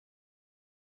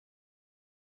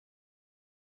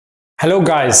Hello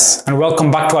guys, and welcome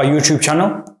back to our YouTube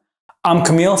channel. I'm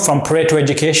Camille from Pareto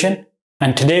Education,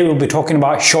 and today we'll be talking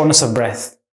about shortness of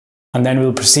breath, and then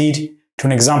we'll proceed to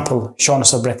an example,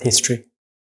 shortness of breath history.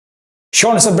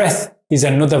 Shortness of breath is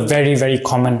another very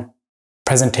common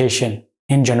presentation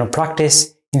in general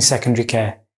practice in secondary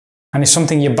care, and it's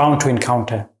something you're bound to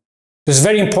encounter. So it's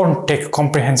very important to take a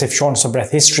comprehensive shortness of breath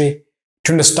history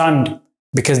to understand,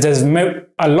 because there's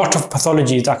a lot of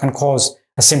pathologies that can cause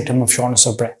a symptom of shortness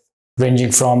of breath,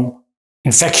 ranging from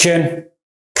infection,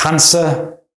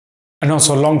 cancer, and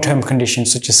also long-term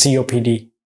conditions such as COPD.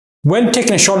 When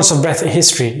taking a shortness of breath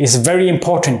history, it's very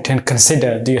important to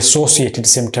consider the associated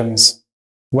symptoms.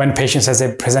 When patients says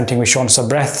they're presenting with shortness of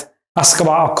breath, ask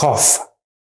about a cough.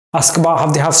 Ask about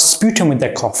have they have sputum with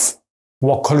their cough.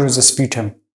 What color is the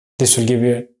sputum? This will give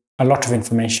you a lot of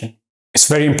information. It's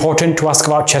very important to ask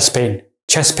about chest pain.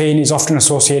 Chest pain is often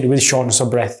associated with shortness of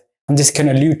breath, and this can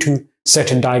allude to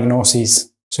certain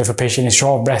diagnoses. So if a patient is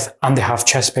short of breath and they have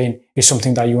chest pain, it's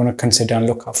something that you want to consider and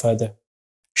look at further.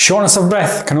 Shortness of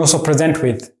breath can also present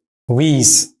with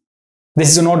wheeze.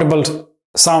 This is an audible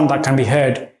sound that can be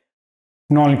heard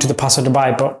not only to the passerby,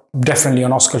 but definitely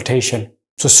on auscultation.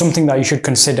 So something that you should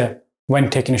consider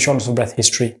when taking a shortness of breath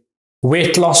history.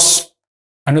 Weight loss,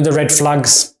 another red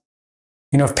flags.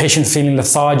 If patients feeling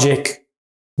lethargic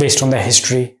based on their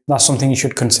history, that's something you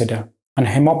should consider. And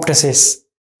hemoptysis,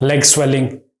 leg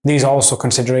swelling, these are also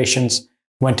considerations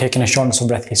when taking a shortness of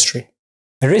breath history.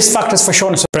 The risk factors for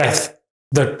shortness of breath,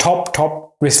 the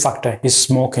top risk factor is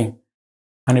smoking,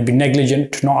 and it'd be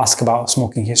negligent to not ask about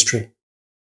smoking history.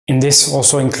 In this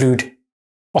also include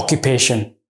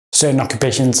occupation. Certain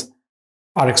occupations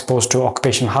are exposed to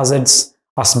occupational hazards,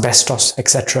 asbestos,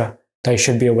 etc. that you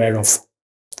should be aware of.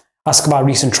 Ask about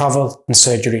recent travel and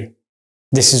surgery.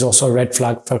 This is also a red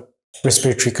flag for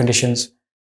respiratory conditions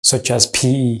such as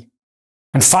PE.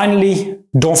 And finally,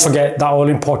 don't forget that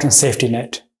all-important safety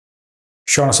net.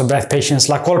 Shortness of breath patients,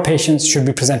 like all patients, should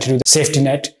be presented with a safety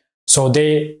net so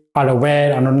they are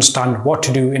aware and understand what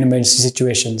to do in emergency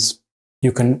situations.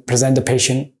 You can present the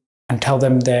patient and tell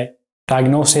them their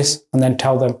diagnosis, and then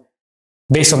tell them,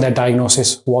 based on their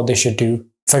diagnosis, what they should do.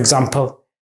 For example,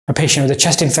 a patient with a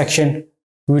chest infection,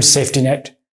 with safety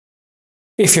net.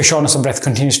 If your shortness of breath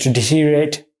continues to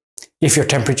deteriorate, if your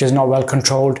temperature is not well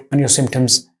controlled and your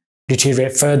symptoms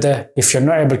deteriorate further, if you're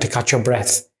not able to catch your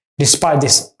breath, despite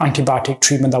this antibiotic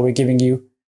treatment that we're giving you,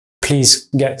 please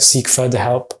seek further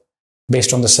help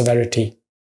based on the severity.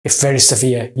 If very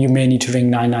severe, you may need to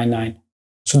ring 999.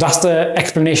 So that's the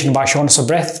explanation about shortness of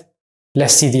breath.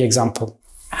 Let's see the example.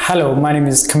 Hello, my name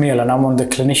is Camille and I'm one of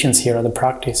the clinicians here at the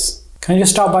practice. Can you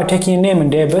just start by taking your name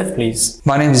and date of birth, please?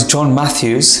 My name is John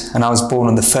Matthews and I was born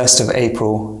on the 1st of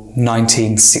April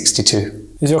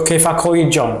 1962. Is it okay if I call you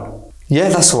John? Yeah,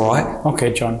 that's all right.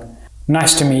 Okay, John.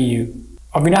 Nice to meet you.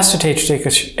 I've been asked today to take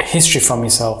a history from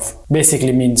yourself.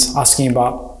 Basically means asking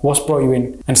about what's brought you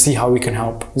in and see how we can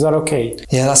help. Is that okay?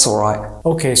 Yeah, that's all right.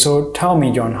 Okay, so tell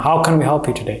me, John, how can we help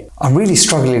you today? I'm really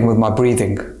struggling with my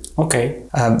breathing. Okay.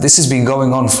 This has been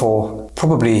going on for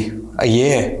probably a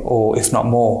year or if not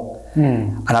more.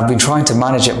 And I've been trying to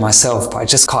manage it myself, but I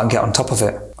just can't get on top of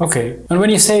it. Okay. And when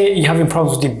you say you're having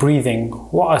problems with your breathing,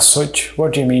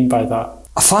 what do you mean by that?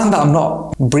 I find that I'm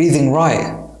not breathing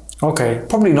right. Okay.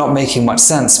 Probably not making much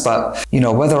sense, but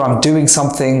whether I'm doing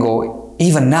something or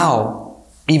even now,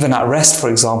 even at rest, for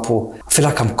example, I feel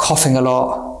like I'm coughing a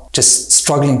lot, just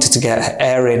struggling to get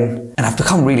air in, and I've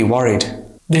become really worried.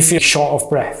 Do you feel short of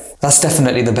breath? That's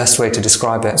definitely the best way to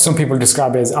describe it. Some people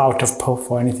describe it as out of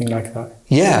puff or anything like that.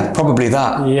 Yeah, probably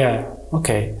that. Yeah,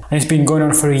 okay. And it's been going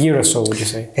on for a year or so, would you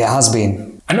say? It has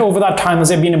been. And over that time, has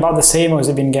it been about the same or has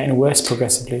it been getting worse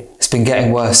progressively? It's been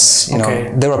getting worse.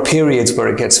 Okay. There are periods where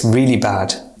it gets really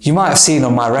bad. You might have seen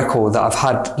on my record that I've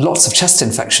had lots of chest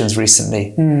infections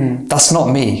recently. That's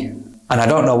not me. And I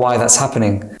don't know why that's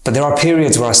happening. But there are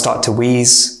periods where I start to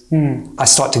wheeze. I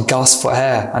start to gasp for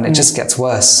air and it just gets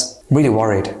worse. I'm really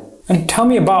worried. And tell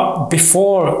me about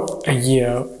before a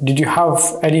year. Did you have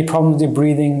any problems with your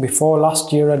breathing before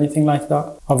last year or anything like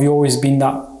that? Have you always been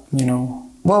that,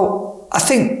 Well, I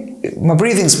think my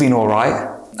breathing's been all right.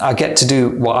 I get to do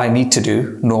what I need to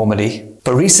do normally.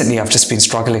 But recently I've just been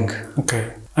struggling.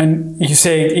 Okay. And you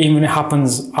say even it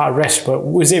happens at rest, but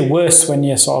was it worse when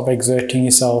you're sort of exerting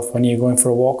yourself, when you're going for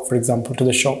a walk, for example, to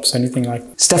the shops, anything like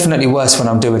that? It's definitely worse when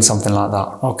I'm doing something like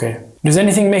that. Okay. Does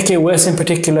anything make it worse in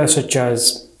particular, such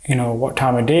as, what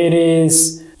time of day it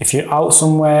is, if you're out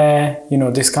somewhere,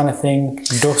 this kind of thing,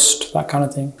 dust, that kind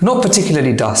of thing? Not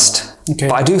particularly dust, okay.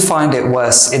 But I do find it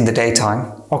worse in the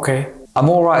daytime. Okay. I'm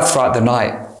all right throughout the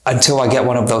night, until I get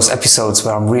one of those episodes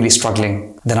where I'm really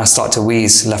struggling. Then I start to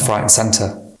wheeze left, right and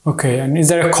centre. Okay, and is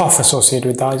there a cough associated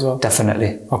with that as well?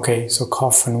 Definitely. Okay, so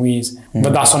cough and wheeze.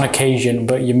 But that's on occasion,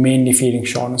 but you're mainly feeling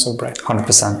shortness of breath.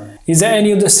 100%. Is there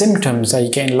any other symptoms? Are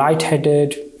you getting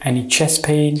lightheaded? Any chest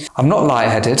pain? I'm not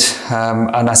lightheaded,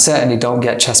 and I certainly don't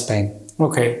get chest pain.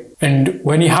 Okay. And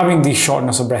when you're having these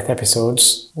shortness of breath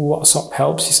episodes, what sort of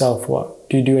helps yourself? What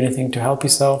do you do anything to help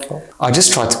yourself? Or? I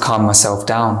just try to calm myself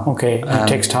down. Okay, and it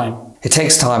takes time. It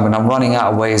takes time, and I'm running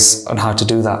out of ways on how to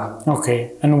do that.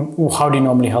 Okay, and how do you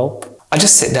normally help? I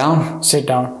just sit down. Sit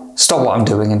down. Stop what I'm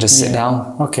doing and just sit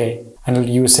down. Okay. And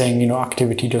you were saying,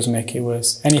 activity does make it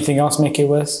worse. Anything else make it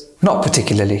worse? Not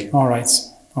particularly. All right.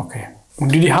 Okay.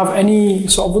 Did you have any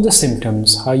sort of other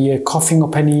symptoms? Are you coughing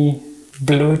up any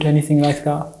blood, anything like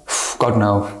that? God,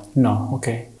 no. No,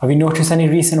 okay. Have you noticed any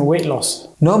recent weight loss?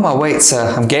 No, my weight's,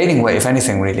 I'm gaining weight, if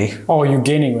anything, really. Oh, you're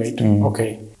gaining weight?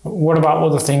 Okay. What about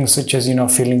other things such as,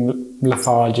 feeling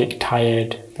lethargic,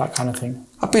 tired, that kind of thing?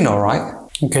 I've been all right.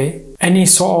 Okay. Any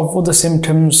sort of other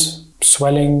symptoms?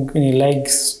 Swelling in your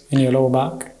legs, in your lower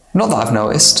back? Not that I've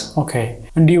noticed. Okay.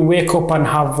 And do you wake up and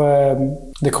have,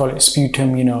 they call it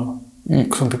sputum,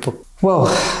 some people... Well,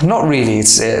 not really.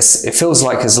 It feels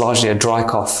like it's largely a dry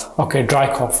cough. Okay,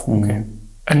 dry cough. Okay.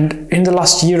 And in the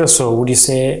last year or so, would you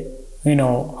say,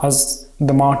 has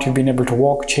the amount you've been able to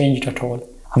walk changed at all?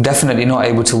 I'm definitely not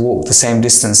able to walk the same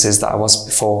distances that I was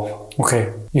before.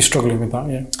 Okay. You're struggling with that,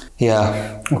 yeah?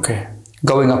 Yeah. Okay.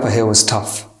 Going up a hill was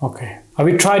tough. Okay. Have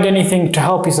you tried anything to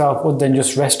help yourself other than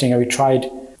just resting? Have you tried,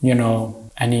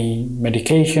 any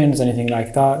medications, anything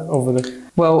like that over the...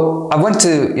 Well, I went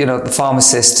to, the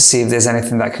pharmacist to see if there's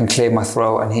anything that can clear my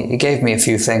throat, and he gave me a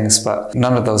few things, but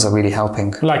none of those are really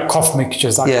helping. Like cough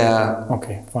mixtures? That yeah.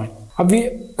 Okay, fine.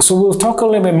 So we'll talk a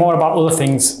little bit more about other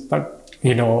things, but,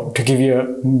 to give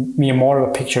me more of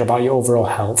a picture about your overall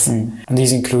health. And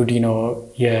these include,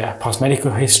 your past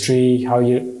medical history, how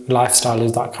your lifestyle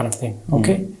is, that kind of thing.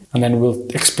 Okay? And then we'll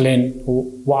explain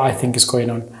what I think is going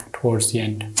on towards the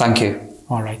end. Thank you.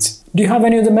 All right. Do you have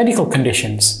any other medical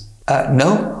conditions?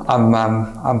 No,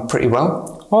 I'm pretty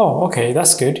well. Oh, okay,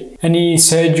 that's good. Any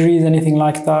surgeries, anything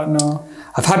like that? No.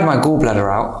 I've had my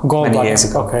gallbladder out many years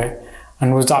ago. Okay.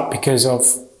 And was that because of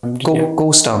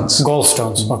gallstones?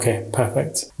 Gallstones. Okay,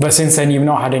 perfect. But since then, you've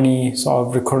not had any sort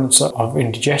of recurrence of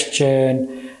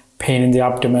indigestion, pain in the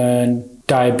abdomen,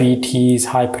 diabetes,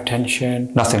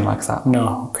 hypertension? Nothing like that.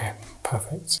 No. Okay,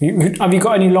 perfect. Have you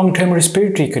got any long-term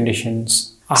respiratory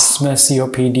conditions? Asthma,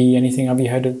 COPD, anything? Have you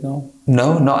heard of? No?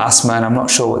 No, not asthma, and I'm not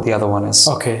sure what the other one is.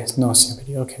 Okay, no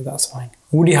COPD. Okay, that's fine.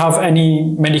 Would you have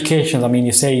any medications? I mean,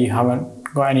 you say you haven't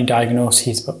got any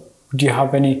diagnoses, but do you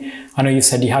have any? I know you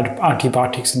said you had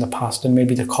antibiotics in the past and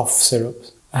maybe the cough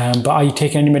syrups. But are you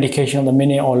taking any medication at the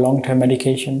minute or long-term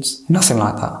medications? Nothing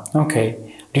like that. Okay.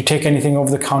 Do you take anything over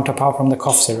the counter apart from the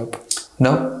cough syrup?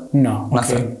 No. No. Okay.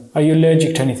 Nothing. Are you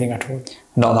allergic to anything at all?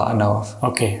 Not that I know of.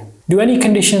 Okay. Do any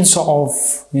conditions sort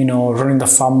of, running the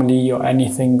family or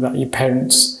anything that your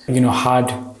parents,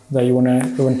 had that you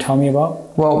wanna tell me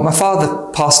about? Well, my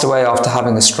father passed away after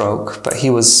having a stroke, but he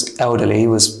was elderly. He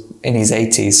was in his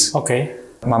 80s. Okay.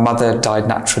 My mother died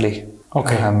naturally.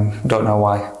 Okay. Don't know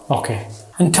why. Okay.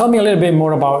 And tell me a little bit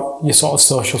more about your sort of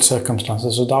social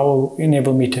circumstances, so that will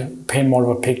enable me to paint more of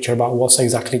a picture about what's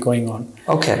exactly going on.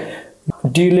 Okay.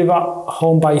 Do you live at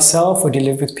home by yourself or do you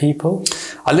live with people?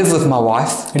 I live with my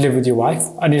wife. You live with your wife?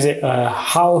 And is it a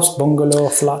house, bungalow,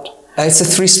 flat? It's a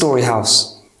 3-story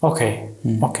house. Okay.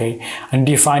 Okay. And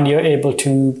do you find you're able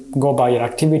to go about your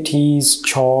activities,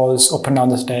 chores, up and down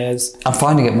the stairs? I'm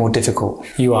finding it more difficult.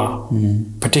 You are?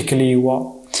 Particularly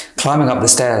what? Climbing up the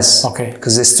stairs. Okay.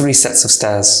 Because there's 3 sets of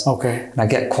stairs. Okay. And I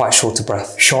get quite short of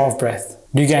breath. Short of breath.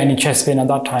 Do you get any chest pain at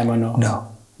that time or no? No.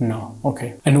 No.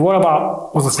 Okay. And what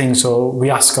about other things? So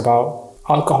we ask about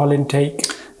alcohol intake?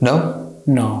 No.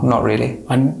 No. Not really.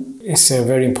 And it's a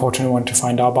very important one to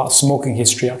find out about smoking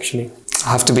history actually.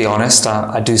 I have to be honest,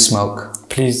 I do smoke.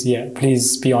 Please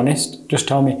be honest. Just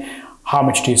tell me, how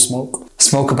much do you smoke?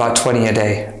 Smoke about 20 a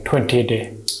day. 20 a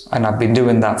day. And I've been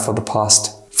doing that for the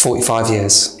past 45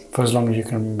 years. For as long as you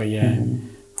can remember, yeah.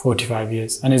 45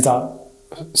 years. And is that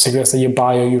cigarettes that you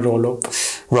buy or you roll up?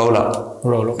 Roll up.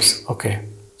 Roll-ups, okay.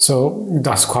 So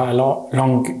that's quite a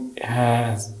long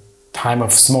time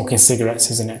of smoking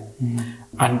cigarettes, isn't it?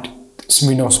 And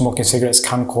we know smoking cigarettes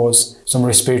can cause some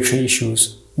respiratory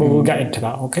issues, but we'll get into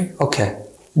that, okay? Okay.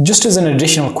 Just as an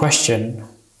additional question,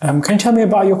 can you tell me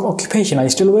about your occupation? Are you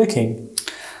still working?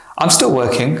 I'm still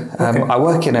working. Okay. I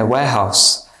work in a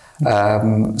warehouse,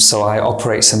 so I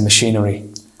operate some machinery.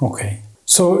 Okay.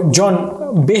 So,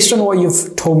 John, based on what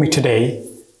you've told me today,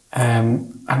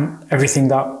 and and everything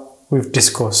that we've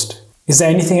discussed. Is there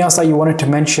anything else that you wanted to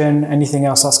mention? Anything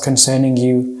else that's concerning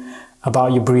you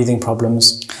about your breathing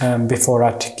problems before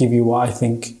I give you what I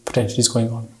think potentially is going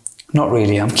on? Not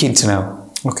really. I'm keen to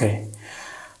know. Okay.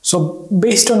 So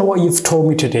based on what you've told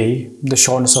me today, the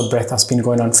shortness of breath has been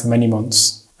going on for many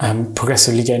months,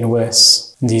 progressively getting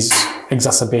worse. These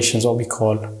exacerbations, what we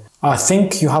call. I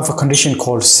think you have a condition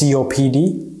called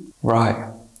COPD. Right.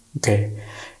 Okay.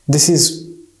 This is,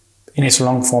 in its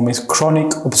long form, is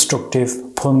chronic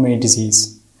obstructive pulmonary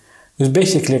disease. This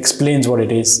basically explains what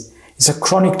it is. It's a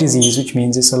chronic disease, which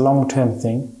means it's a long-term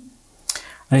thing.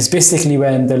 And it's basically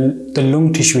when the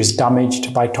lung tissue is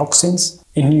damaged by toxins.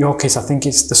 In your case, I think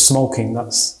it's the smoking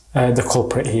that's the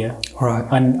culprit here. Right.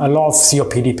 And a lot of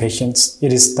COPD patients,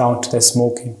 it is down to their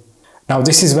smoking. Now,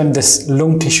 this is when this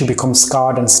lung tissue becomes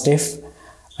scarred and stiff,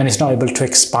 and it's not able to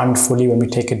expand fully when we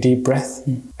take a deep breath,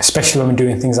 especially when we're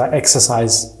doing things like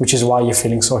exercise, which is why you're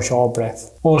feeling so short of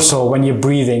breath. Also, when you're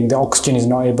breathing, the oxygen is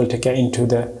not able to get into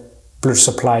the blood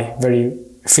supply very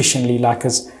efficiently, like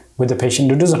as with the patient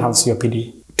who doesn't have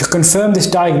COPD. To confirm this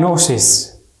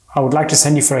diagnosis, I would like to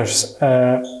send you for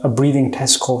a breathing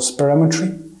test called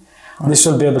spirometry. This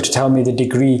will be able to tell me the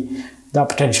degree that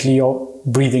potentially your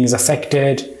breathing is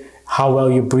affected, how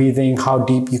well you're breathing, how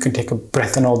deep you can take a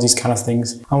breath, and all these kind of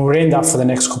things. And we'll aim that for the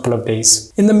next couple of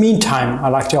days. In the meantime, I'd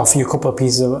like to offer you a couple of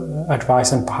pieces of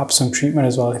advice and perhaps some treatment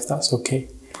as well, if that's okay.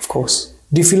 Of course.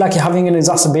 Do you feel like you're having an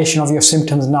exacerbation of your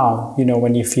symptoms now? You know,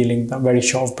 when you're feeling that very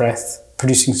short of breath,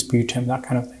 producing sputum, that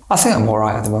kind of thing? I think I'm all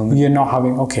right at the moment. You're not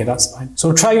having, okay, that's fine.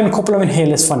 So try on a couple of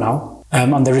inhalers for now.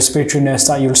 And the respiratory nurse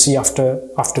that you'll see after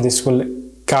this will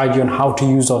guide you on how to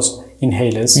use those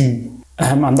inhalers.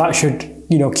 And that should,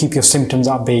 you know, keep your symptoms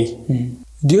at bay.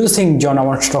 The other thing, John, I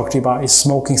want to talk to you about is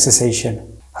smoking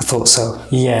cessation. I thought so.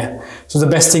 Yeah. So the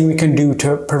best thing we can do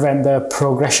to prevent the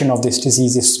progression of this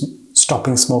disease is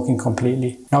stopping smoking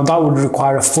completely. Now that would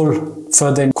require a full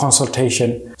further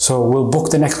consultation. So we'll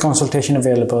book the next consultation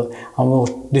available and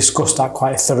we'll discuss that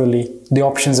quite thoroughly, the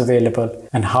options available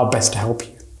and how best to help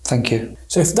you. Thank you.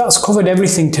 So if that's covered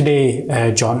everything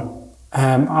today, John,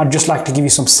 I'd just like to give you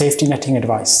some safety netting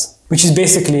advice, which is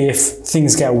basically if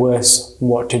things get worse,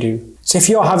 what to do. So if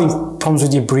you're having problems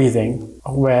with your breathing,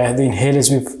 where the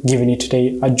inhalers we've given you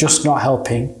today are just not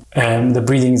helping, the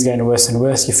breathing is getting worse and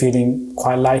worse, you're feeling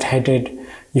quite lightheaded,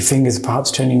 your fingers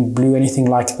perhaps turning blue, anything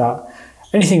like that,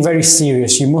 anything very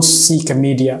serious, you must seek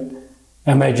immediate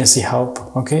emergency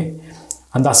help, okay?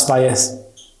 And that's by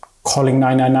calling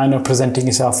 999 or presenting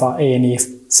yourself at A&E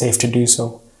if safe to do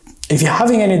so. If you're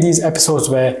having any of these episodes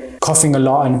where coughing a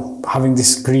lot and having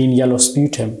this green-yellow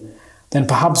sputum, then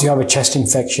perhaps you have a chest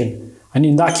infection. And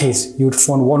in that case, you would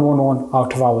phone 111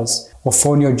 out of hours or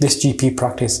phone your GP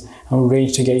practice and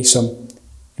arrange to get you some,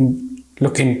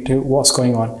 look into what's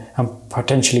going on and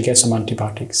potentially get some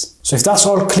antibiotics. So if that's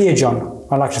all clear, John,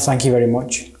 I'd like to thank you very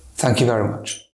much. Thank you very much.